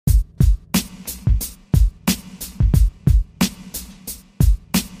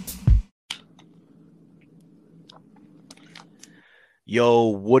Yo,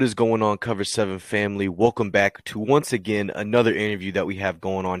 what is going on, Cover 7 family? Welcome back to once again another interview that we have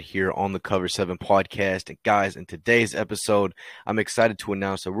going on here on the Cover 7 podcast. And guys, in today's episode, I'm excited to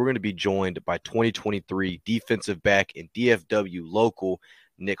announce that we're going to be joined by 2023 defensive back and DFW local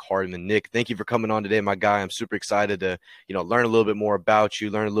Nick Hardeman. Nick, thank you for coming on today, my guy. I'm super excited to, learn a little bit more about you,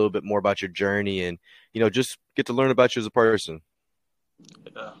 learn a little bit more about your journey, and, just get to learn about you as a person.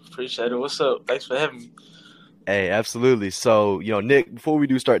 Appreciate it. What's up? Thanks for having me. Hey, absolutely. So, Nick, before we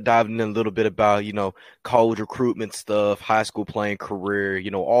do start diving in a little bit about, college recruitment stuff, high school playing career,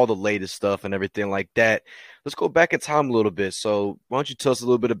 all the latest stuff and everything like that, let's go back in time a little bit. So, why don't you tell us a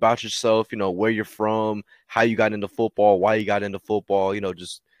little bit about yourself, where you're from, how you got into football, why you got into football,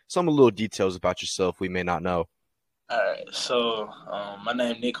 just some little details about yourself we may not know. All right. My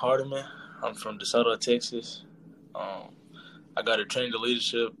name Nick Hardeman. I'm from DeSoto, Texas. I got a training to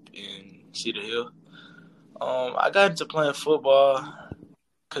leadership in Cedar Hill. I got into playing football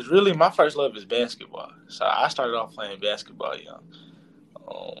because really my first love is basketball. So I started off playing basketball young.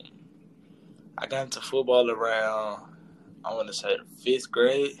 Um, I got into football around, I want to say, the fifth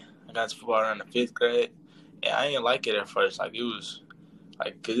grade. I got into football around the fifth grade. And I didn't like it at first.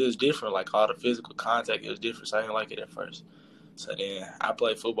 Because it was different. Like, all the physical contact, it was different. So I didn't like it at first. So then I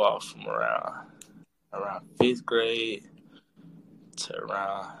played football from around fifth grade to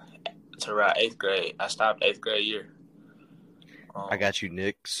around eighth grade. I stopped eighth grade year. I got you,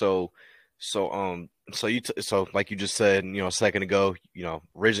 Nick. So like you just said, a second ago,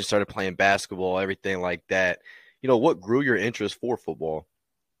 originally started playing basketball, everything like that. What grew your interest for football?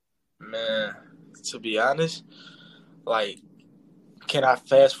 Man, to be honest, like, can I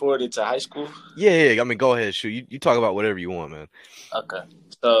fast forward into high school? Yeah. I mean, go ahead, shoot. You talk about whatever you want, man. Okay.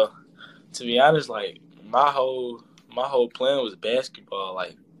 So, to be honest, like, my whole plan was basketball,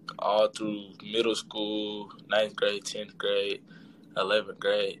 like, all through middle school, ninth grade, 10th grade, 11th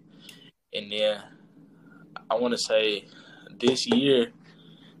grade. And then I want to say this year,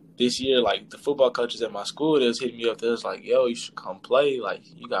 like, the football coaches at my school, they was hitting me up. They was like, yo, you should come play. Like,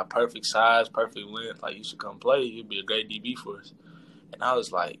 you got perfect size, perfect length. Like, you should come play. You'd be a great DB for us. And I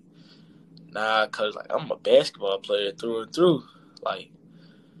was like, nah, because, like, I'm a basketball player through and through. Like,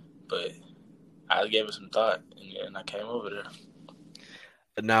 but I gave it some thought, and then I came over there.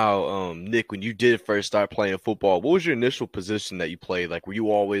 Now, Nick, when you did first start playing football, what was your initial position that you played? Like, were you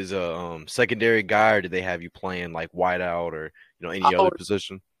always a secondary guy, or did they have you playing like wideout or I any other always,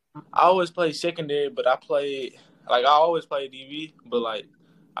 position? I always played secondary, but I always played DB, but, like,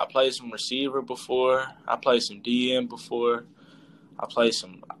 I played some receiver before. I played some DN before. I played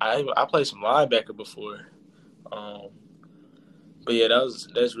some linebacker before. Um, but yeah,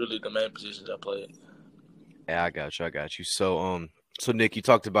 that's really the main positions I played. Yeah, I got you. So Nick, you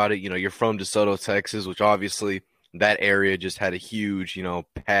talked about it. You're from DeSoto, Texas, which obviously that area just had a huge,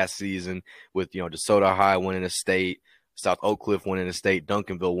 past season with DeSoto High winning a state, South Oak Cliff winning a state,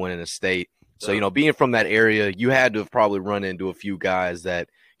 Duncanville winning a state. So So, being from that area, you had to have probably run into a few guys that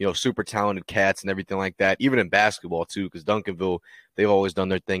super talented cats and everything like that. Even in basketball too, because Duncanville they've always done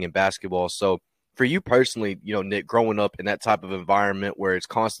their thing in basketball. So for you personally, Nick, growing up in that type of environment where it's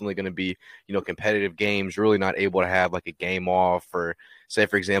constantly going to be, competitive games, really not able to have like a game off or say,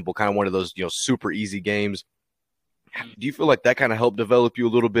 for example, kind of one of those, super easy games. Do you feel like that kind of helped develop you a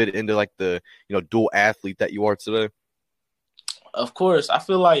little bit into like the, dual athlete that you are today? of course, I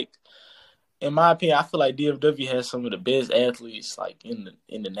feel like, in my opinion, I feel like DFW has some of the best athletes, like, in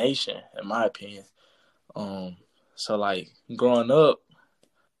the nation, in my opinion. Um, so, like, growing up,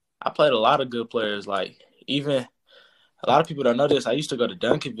 I played a lot of good players. Like, even a lot of people don't know this. I used to go to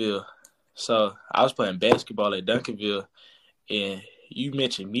Duncanville, so I was playing basketball at Duncanville. And you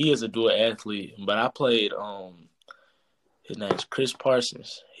mentioned me as a dual athlete, but I played. His name's Chris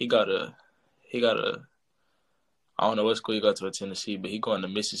Parsons. He got a. I don't know what school he got to at Tennessee, but he going to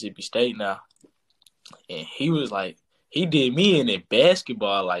Mississippi State now. And he was like, he did me in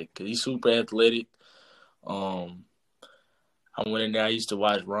basketball, like, 'cause he's super athletic. Um, I went in there. I used to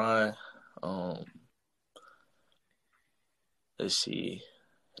watch Ron. Um, let's see,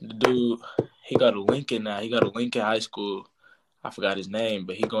 the dude. He got a Lincoln now. He got a Lincoln High School. I forgot his name,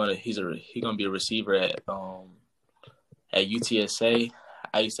 but he gonna be a receiver at UTSA.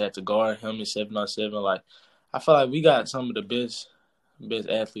 I used to have to guard him in 7-on-7. Like, I feel like we got some of the best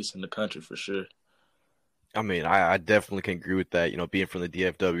athletes in the country for sure. I mean, I definitely can agree with that, being from the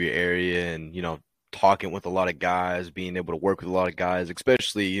DFW area and, talking with a lot of guys, being able to work with a lot of guys,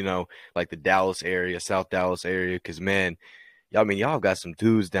 especially, like the Dallas area, South Dallas area, because, man, I mean, y'all got some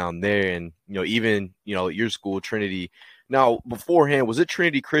dudes down there and, even, your school, Trinity, Now, beforehand, was it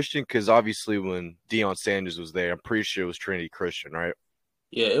Trinity Christian? Because obviously, when Deion Sanders was there, I'm pretty sure it was Trinity Christian, right?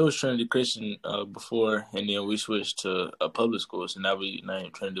 Yeah, it was Trinity Christian before, and then we switched to a public school, so now we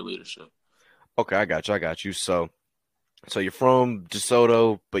named Trinity Leadership. Okay, I got you. I got you. So you're from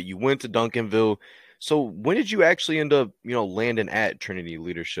DeSoto, but you went to Duncanville. So when did you actually end up, landing at Trinity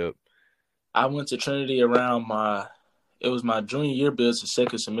Leadership? I went to Trinity around it was my junior year, but it's the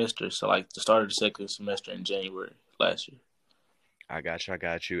second semester, so like the start of the second semester in January last year. I got you. I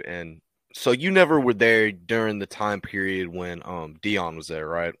got you. And so you never were there during the time period when Dion was there,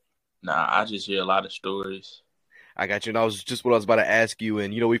 right? Nah, I just hear a lot of stories. I got you. And that was just what I was about to ask you.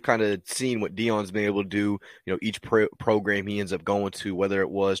 And, we've kind of seen what Dion's been able to do, each program he ends up going to, whether it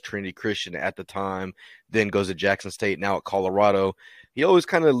was Trinity Christian at the time, then goes to Jackson State, now at Colorado. He always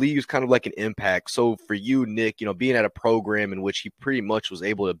kind of leaves kind of like an impact. So for you, Nick, being at a program in which he pretty much was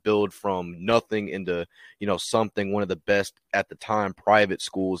able to build from nothing into, something, one of the best at the time private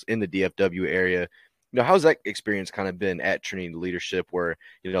schools in the DFW area, how's that experience kind of been at Trinity Leadership where,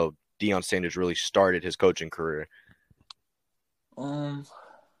 Deion Sanders really started his coaching career? Um,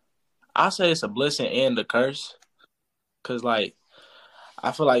 I say it's a blessing and a curse, cause like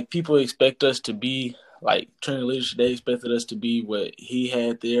I feel like people expect us to be like Trinity Leadership. They expected us to be what he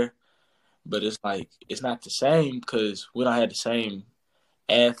had there, but it's like it's not the same because we don't have the same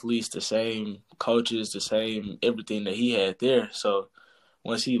athletes, the same coaches, the same everything that he had there. So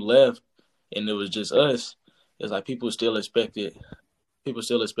once he left and it was just us, it's like people still expected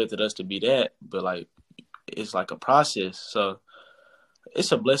us to be that, but like it's like a process. So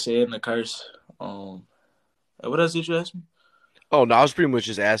it's a blessing and a curse. And what else did you ask me? Oh no, I was pretty much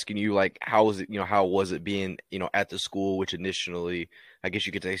just asking you like how was it, how was it being, at the school, which initially, I guess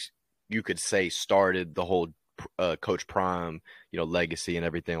you could say started the whole Coach Prime, legacy and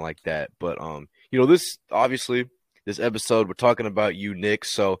everything like that. But this obviously this episode we're talking about you, Nick.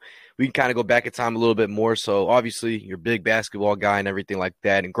 So we can kind of go back in time a little bit more. So obviously you're a big basketball guy and everything like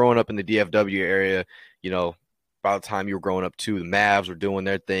that. And growing up in the DFW area, by the time you were growing up too, the Mavs were doing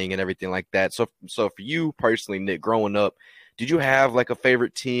their thing and everything like that. So for you personally, Nick, growing up, did you have like a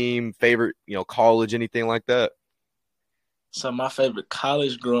favorite team, favorite, college, anything like that? So my favorite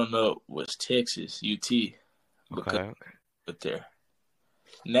college growing up was Texas, UT, because Okay. but there.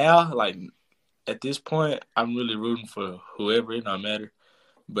 Now, like at this point, I'm really rooting for whoever, it don't matter.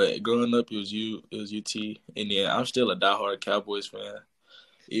 But growing up, it was UT, and then I'm still a diehard Cowboys fan,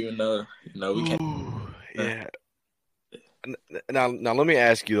 even though we can't. Ooh, yeah. Now let me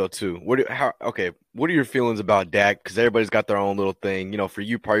ask you though too. What are your feelings about Dak? Because everybody's got their own little thing. For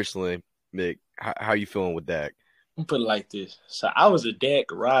you personally, Mick, how you feeling with Dak? Put it like this. So I was a Dak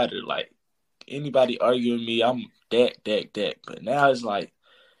rider. Like anybody arguing me, I'm Dak, Dak, Dak. But now it's like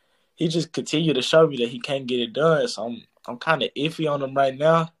he just continued to show me that he can't get it done. So I'm kind of iffy on him right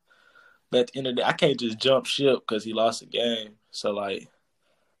now. But at the end of the day, I can't just jump ship because he lost a game. So like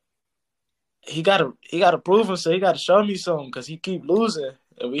he gotta prove himself. He gotta show me something because he keep losing,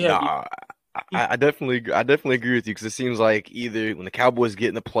 and we have. Nah, I definitely agree with you because it seems like either when the Cowboys get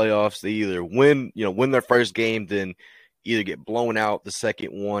in the playoffs, they either win their first game, then either get blown out the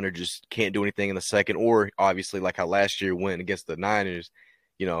second one, or just can't do anything in the second, or obviously like how last year went against the Niners,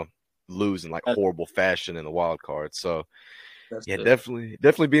 you know, lose in like horrible fashion in the wild card. So That's yeah, the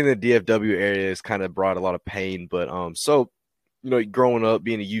definitely being in the DFW area has kind of brought a lot of pain. But growing up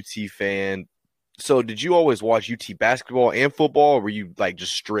being a UT fan, so did you always watch UT basketball and football, or were you like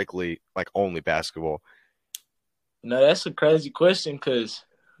just strictly like only basketball? that's a crazy question because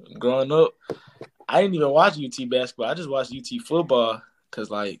growing up, I didn't even watch UT basketball. I just watched UT football because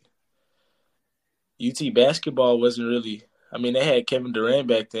like UT basketball wasn't really. I mean, they had Kevin Durant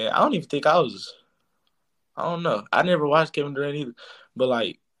back then. I don't even think I was. I don't know. I never watched Kevin Durant either, but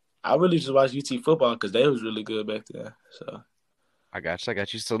like I really just watched UT football because they was really good back then. So I got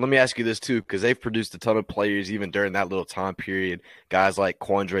you. So let me ask you this too, because they've produced a ton of players even during that little time period, guys like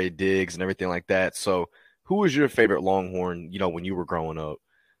Quandre Diggs and everything like that. So who was your favorite Longhorn, when you were growing up?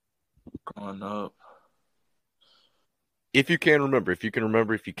 growing up, If you can remember, if you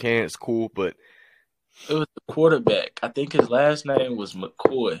can't, it's cool. But it was the quarterback. I think his last name was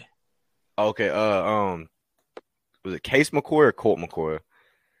McCoy. I okay, was it Case McCoy or Colt McCoy?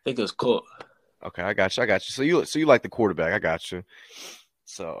 think it was Colt. Okay, I got you. So you like the quarterback? I got you.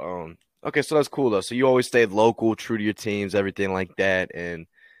 So okay, so that's cool though. So you always stayed local, true to your teams, everything like that. And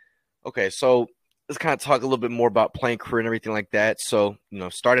okay, so let's kind of talk a little bit more about playing career and everything like that. So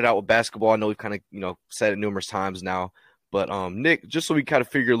started out with basketball. I know we've kind of said it numerous times now, but Nick, just so we kind of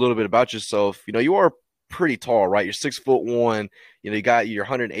figure a little bit about yourself, you are pretty tall, right? You're 6'1". You got your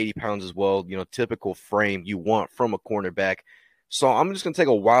 180 pounds as well. Typical frame you want from a cornerback. So I'm just gonna take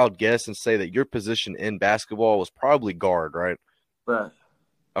a wild guess and say that your position in basketball was probably guard, right? Right.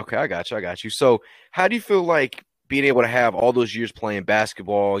 Okay, I got you. I got you. So how do you feel like being able to have all those years playing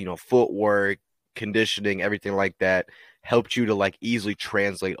basketball, footwork, conditioning, everything like that, helped you to like easily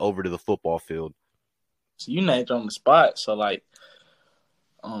translate over to the football field? So you named on the spot. So like,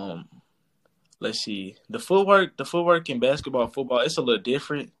 um, let's see, the footwork in basketball, football, it's a little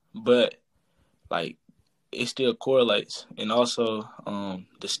different, but like it still correlates. And also,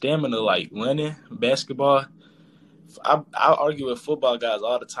 the stamina, like running basketball. I argue with football guys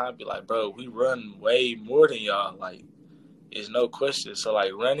all the time. Be like, bro, we run way more than y'all. Like, it's no question. So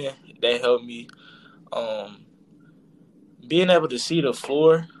like running, that helped me. Um, Being able to see the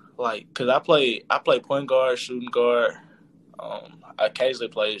floor, like, cause I play point guard, shooting guard. I occasionally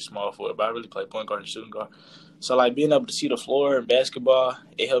play small forward, but I really play point guard and shooting guard. So like being able to see the floor in basketball,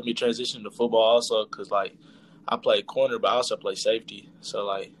 it helped me transition to football also, cause like I play corner, but I also play safety. So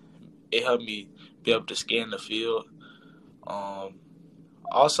like it helped me be able to scan the field. Um,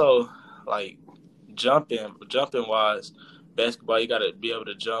 Also, like jumping wise, basketball you gotta be able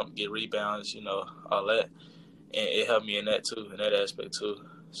to jump, get rebounds, all that, and it helped me in that too, in that aspect too.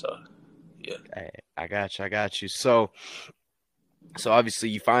 So yeah. I got you. I got you. So obviously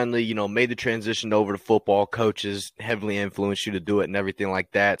you finally, made the transition over to football. Coaches heavily influenced you to do it and everything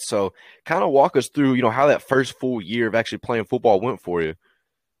like that. So kind of walk us through, how that first full year of actually playing football went for you.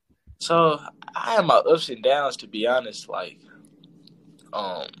 So I had my ups and downs to be honest, like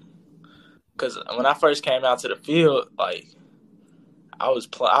um, because when I first came out to the field, like I was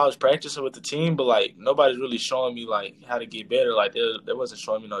practicing with the team, but like nobody's really showing me like how to get better. Like they wasn't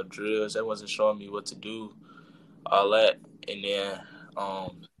showing me no drills. They wasn't showing me what to do, all that. And then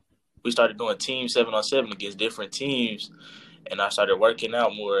we started doing team 7-on-7 against different teams, and I started working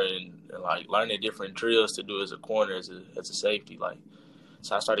out more and like learning different drills to do as a corner, as a safety. Like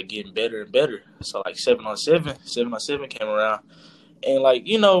so, I started getting better and better. So like 7-on-7 came around, and like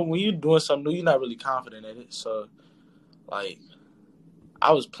when you're doing something new, you're not really confident in it. So like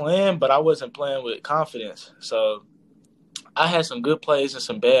I was playing, but I wasn't playing with confidence. So I had some good plays and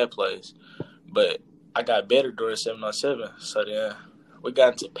some bad plays, but I got better during 7-on-7. So then we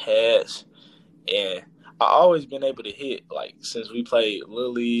got into pads, and I always been able to hit. Like since we played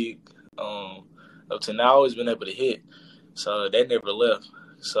little league, up to now, I always been able to hit. So that never left.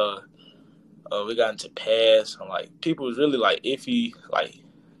 So we got into pads. And like people was really like iffy. Like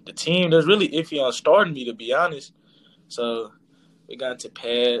the team was really iffy on starting me, to be honest. So we got into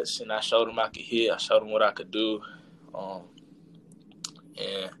pads, and I showed them I could hit. I showed them what I could do, um,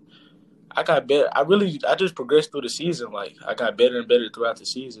 and I got better. I just progressed through the season. Like I got better and better throughout the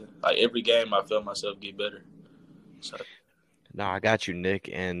season. Like every game, I felt myself get better. So No, I got you, Nick.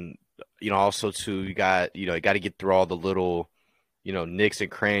 And, also too, you got to get through all the little, nicks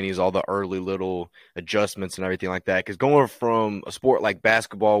and crannies, all the early little adjustments and everything like that. Because going from a sport like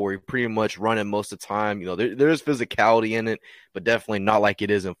basketball, where you're pretty much running most of the time, there's physicality in it, but definitely not like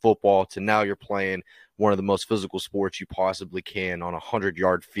it is in football. To now you're playing one of the most physical sports you possibly can on a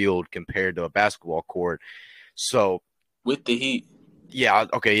 100-yard field compared to a basketball court. So with the heat, yeah,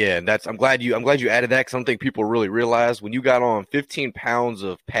 okay, yeah. I'm glad you added that because I don't think people really realize when you got on 15 pounds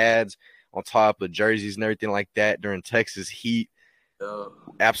of pads on top of jerseys and everything like that during Texas heat. uh,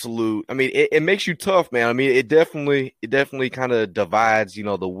 Absolute. I mean, it makes you tough, man. I mean, it definitely kind of divides,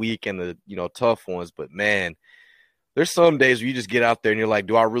 the weak and the, tough ones. But man, there's some days where you just get out there and you're like,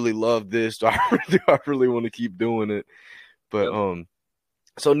 do I really love this? Do I really want to keep doing it? But yep.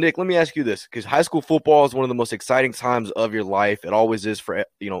 so Nick, let me ask you this, because high school football is one of the most exciting times of your life. It always is for,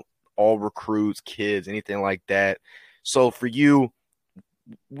 all recruits, kids, anything like that. So for you,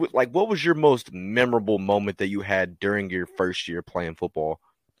 like, what was your most memorable moment that you had during your first year playing football?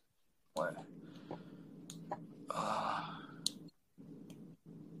 Uh,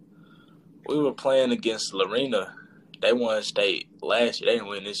 we were playing against Lorena. They won state last year. They didn't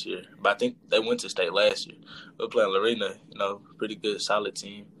win this year, but I think they went to state last year. We were playing Lorena, pretty good, solid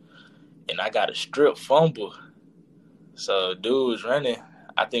team. And I got a strip fumble. So dude was running.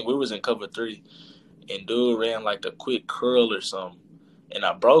 I think we was in cover three, and dude ran like a quick curl or something, and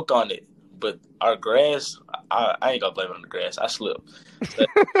I broke on it. But our grass, I ain't gonna blame it on the grass. I slipped. So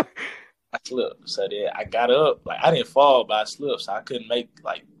I slipped. So then I got up. Like I didn't fall, but I slipped. So I couldn't make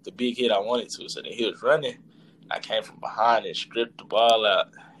like the big hit I wanted to. So then he was running. I came from behind and stripped the ball out,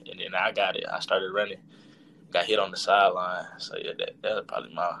 and then I got it. I started running. Got hit on the sideline. So yeah, that was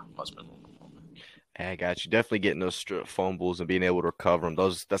probably my most memorable moment. Hey, I got you. Definitely getting those strip fumbles and being able to recover them.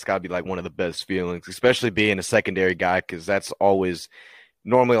 That's got to be like one of the best feelings, especially being a secondary guy, because that's always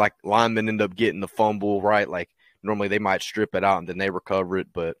normally like linemen end up getting the fumble, right? Like normally they might strip it out and then they recover it,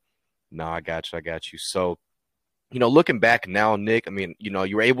 but no, I got you. I got you. So, looking back now, Nick, I mean, you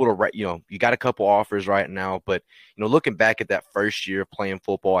were able to write, you got a couple offers right now, but, looking back at that first year of playing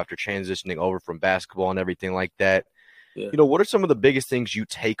football after transitioning over from basketball and everything like that, Yeah. what are some of the biggest things you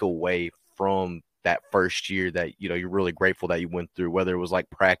take away from that first year that, you're really grateful that you went through, whether it was like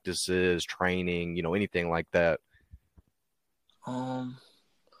practices, training, anything like that? Um,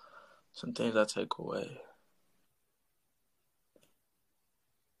 some things I take away.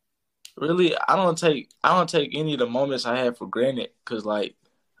 Really, I don't take any of the moments I had for granted because like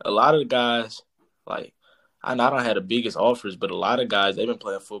a lot of the guys, like I know I don't have the biggest offers, but a lot of guys they've been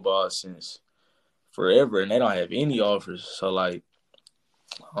playing football since forever and they don't have any offers. So like,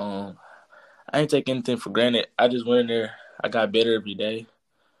 um, I ain't take anything for granted. I just went in there. I got better every day.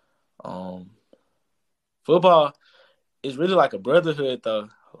 Um, Football is really like a brotherhood though.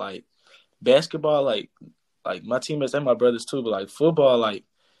 Like basketball, like my teammates, they're my brothers too. But like football, like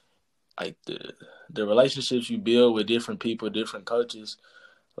the relationships you build with different people, different coaches,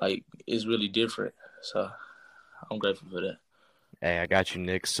 like is really different. So I'm grateful for that. Hey, I got you,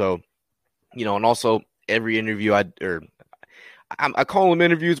 Nick. So, and also every interview I call them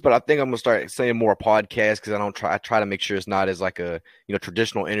interviews, but I think I'm gonna start saying more podcast because I try to make sure it's not as like a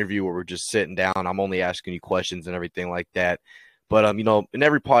traditional interview where we're just sitting down. I'm only asking you questions and everything like that. But in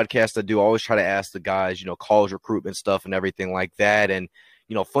every podcast I do, I always try to ask the guys, college recruitment stuff and everything like that. And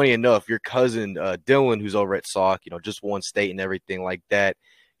funny enough, your cousin Dylan, who's over at Sauk, just won state and everything like that.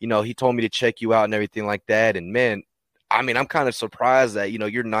 He told me to check you out and everything like that. And man, I mean, I'm kind of surprised that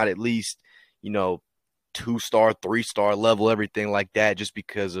you're not at least you know 2-star, 3-star level, everything like that, just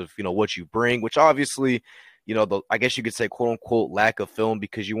because of what you bring, which obviously, I guess you could say quote unquote lack of film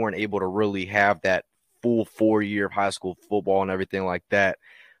because you weren't able to really have that full 4 year of high school football and everything like that.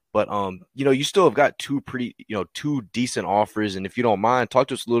 But you still have got two decent offers, and if you don't mind, talk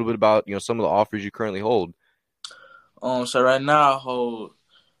to us a little bit about some of the offers you currently hold. So right now I hold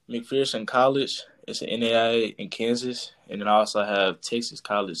McPherson College. It's an NAIA in Kansas, and then I also have Texas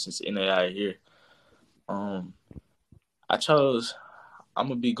College. It's NAIA here. Um, I chose. I'm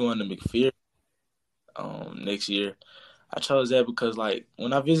gonna be going to McPherson next year. I chose that because like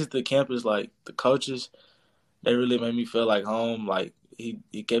when I visit the campus, like the coaches, they really made me feel like home. Like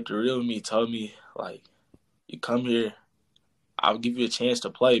he kept it real with me. He told me like you come here, I'll give you a chance to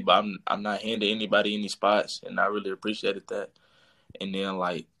play, but I'm not handing anybody any spots, and I really appreciated that. And then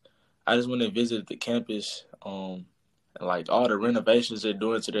like I just went and visited the campus, and like all the renovations they're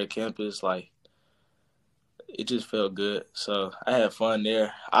doing to their campus, like it just felt good. So I had fun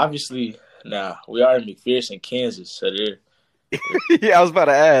there. Obviously, now we are in McPherson, Kansas, so Yeah, I was about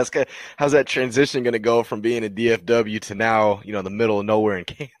to ask, how's that transition going to go from being a DFW to now, the middle of nowhere in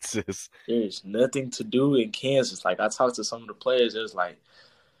Kansas? there's nothing to do in Kansas. Like I talked to some of the players, it was like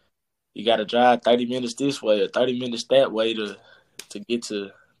you got to drive 30 minutes this way or 30 minutes that way to get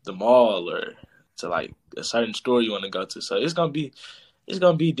to the mall or to like a certain store you want to go to. So it's gonna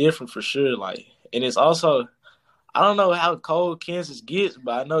be different for sure. Like, and it's also I don't know how cold Kansas gets,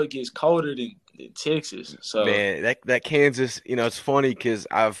 but I know it gets colder than Texas. So Man, that Kansas, it's funny because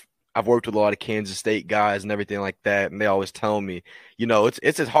I've worked with a lot of Kansas State guys and everything like that, and they always tell me,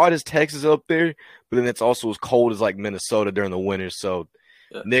 it's as hot as Texas up there, but then it's also as cold as like Minnesota during the winter. So,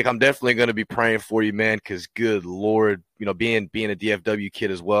 yeah. Nick, I'm definitely going to be praying for you, man, because good Lord, being a DFW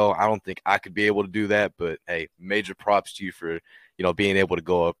kid as well, I don't think I could be able to do that. But hey, major props to you for being able to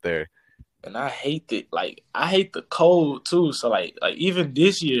go up there. And I hate the cold too. So like even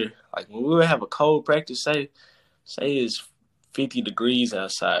this year, like when we would have a cold practice, say it's 50 degrees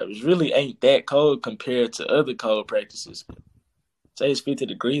outside, which really ain't that cold compared to other cold practices. Say it's 50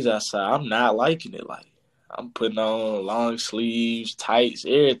 degrees outside, I'm not liking it. Like I'm putting on long sleeves, tights,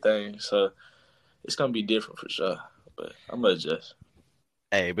 everything. So it's gonna be different for sure. But I'm gonna adjust.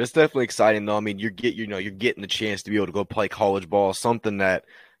 Hey, but it's definitely exciting though. I mean, you're getting the chance to be able to go play college ball, something that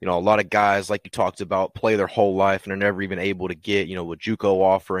a lot of guys like you talked about play their whole life and are never even able to get a JUCO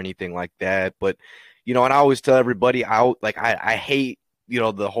offer or anything like that. But and I always tell everybody I hate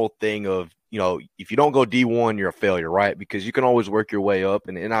the whole thing of if you don't go D1, you're a failure, right? Because you can always work your way up,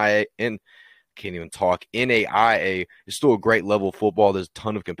 and NIA and can't even talk NAIA is still a great level of football. There's a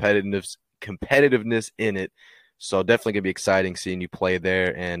ton of competitiveness in it. So definitely gonna be exciting seeing you play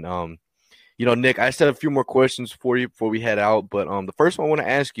there. And Nick, I just had a few more questions for you before we head out. But the first one I want to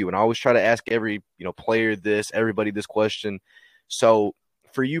ask you, and I always try to ask every everybody this question. So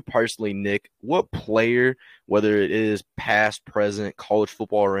for you personally, Nick, what player, whether it is past, present, college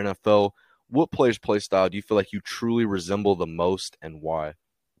football, or NFL, what player's play style do you feel like you truly resemble the most and why?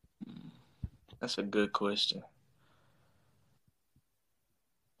 That's a good question.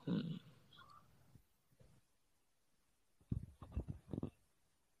 Hmm.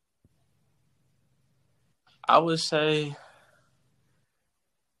 I would say,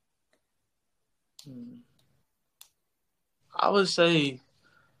 hmm, I would say,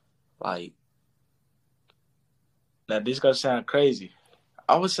 like, now this gonna sound crazy.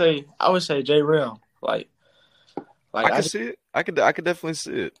 I would say J Ram. Like I I can just, see it. I could definitely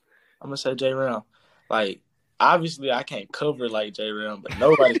see it. I'm gonna say J Ram. Like, obviously I can't cover like J Ram, but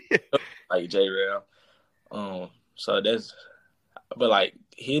nobody can cover like J Ram. So that's, but like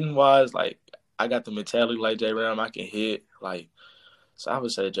hitting wise, like I got the mentality like J Ram. I can hit like, so I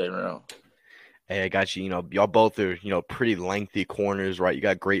would say J Ram. Hey, I got you. You know, y'all both are, pretty lengthy corners, right? You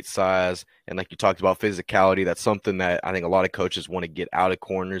got great size. And like you talked about physicality, that's something that I think a lot of coaches want to get out of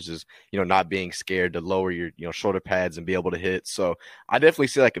corners is, not being scared to lower your, shoulder pads and be able to hit. So I definitely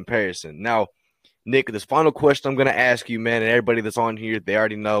see that comparison. Now, Nick, this final question I'm going to ask you, man, and everybody that's on here, they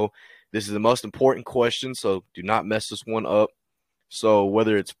already know this is the most important question. So do not mess this one up. So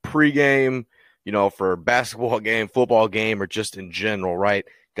whether it's pregame, for basketball game, football game, or just in general, right?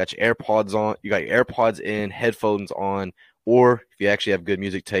 Got your AirPods on, you got your AirPods in, headphones on, or if you actually have good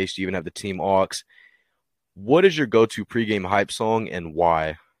music taste, you even have the team aux. What is your go-to pregame hype song and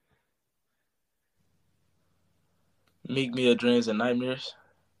why? Meet Me at Dreams and Nightmares.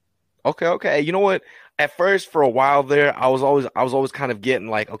 Okay, okay. You know what? At first, for a while there, I was always kind of getting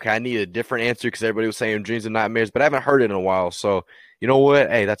like, okay, I need a different answer because everybody was saying dreams and nightmares, but I haven't heard it in a while. So, you know what?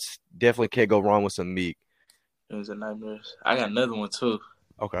 Hey, that's definitely can't go wrong with some Meek. Dreams and Nightmares. I got another one too.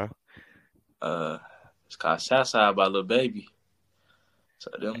 Okay. Uh, it's called Southside by Lil Baby. So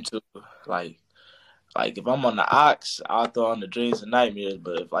them two, like, like if I'm on the ox, I'll throw on the dreams and nightmares.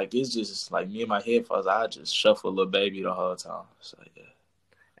 But if like it's just like me and my headphones, I just shuffle Lil Baby the whole time. So yeah.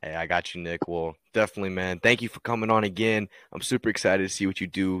 Hey, I got you, Nick. Well, definitely, man. Thank you for coming on again. I'm super excited to see what you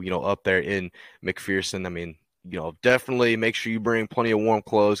do, up there in McPherson. I mean, definitely make sure you bring plenty of warm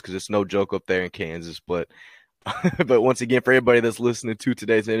clothes because it's no joke up there in Kansas. But but once again, for everybody that's listening to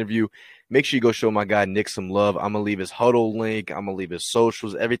today's interview, make sure you go show my guy Nick some love. I'm gonna leave his huddle link. I'm gonna leave his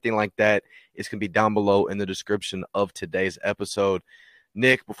socials, everything like that. It's gonna be down below in the description of today's episode.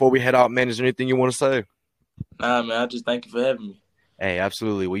 Nick, before we head out, man, is there anything you want to say? Nah, man, I just thank you for having me. Hey,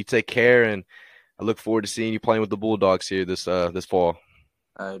 absolutely. Well, you take care, and I look forward to seeing you playing with the Bulldogs here this fall.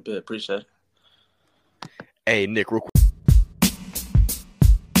 I bet appreciate it. Hey, Nick, real quick.